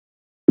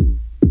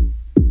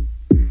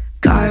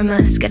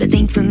Karma's got a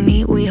thing for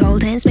me. We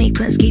hold hands, make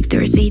plans, keep the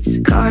receipts.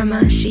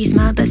 Karma, she's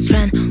my best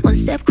friend. One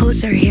step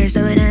closer, here's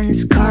how it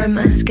ends.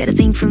 Karma's got a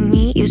thing for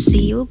me. You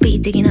see, you'll be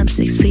digging up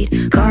 6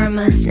 feet.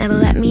 Karma's never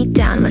let me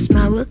down. My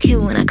smile will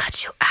kill when I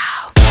cut you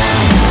out.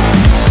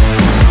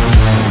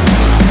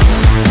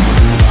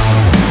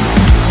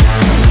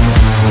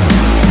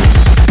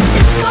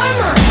 It's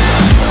karma.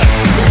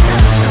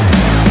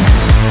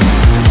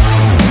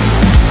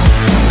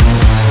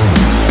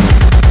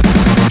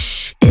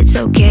 Shh, it's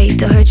okay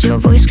to hurt your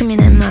voice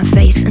screaming in my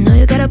face. I know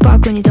you gotta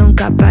bark when you don't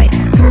got bite.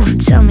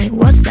 Tell me,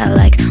 what's that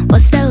like?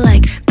 What's that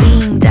like?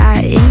 Being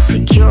that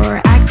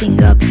insecure,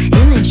 acting up,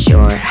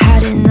 immature.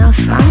 Had enough,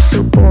 I'm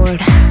so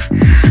bored.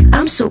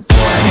 I'm so bored.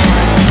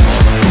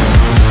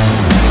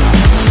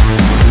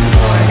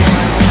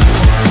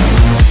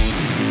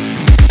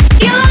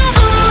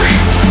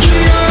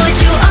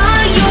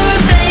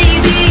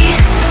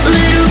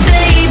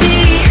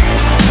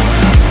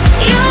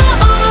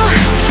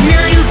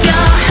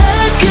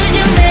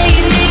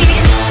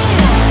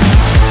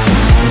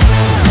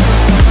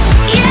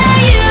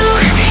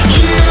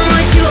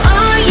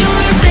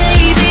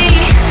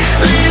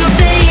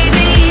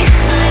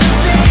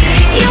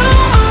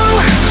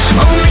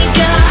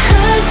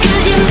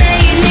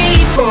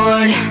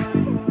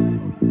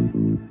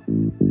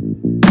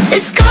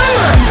 It's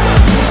karma.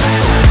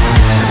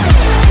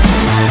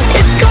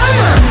 It's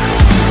karma.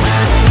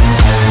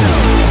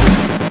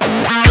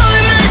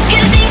 Karma's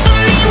got a thing for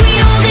me. We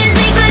hold hands,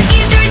 make plans,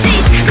 keep the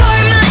receipts.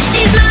 Karma,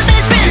 she's my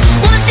best friend.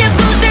 One step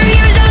closer,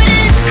 here's how it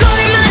ends.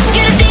 Karma's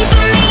got a thing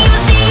for me.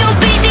 You'll see, you'll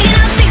be digging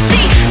up 6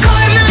 feet.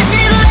 Karma's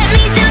never let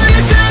me down.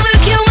 My smile will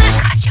kill when I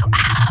cut you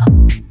out.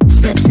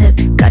 Snip, snip,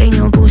 cutting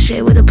your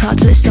bullshit with a plot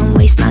twist. Don't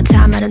waste my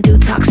time, I don't do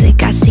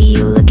toxic. I see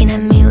you looking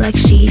at me like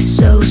she's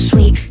so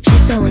sweet.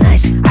 She's so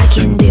nice, I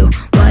can do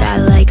what I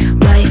like,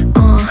 right?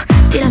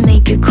 Did I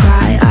make you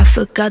cry? I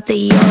forgot that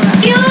you're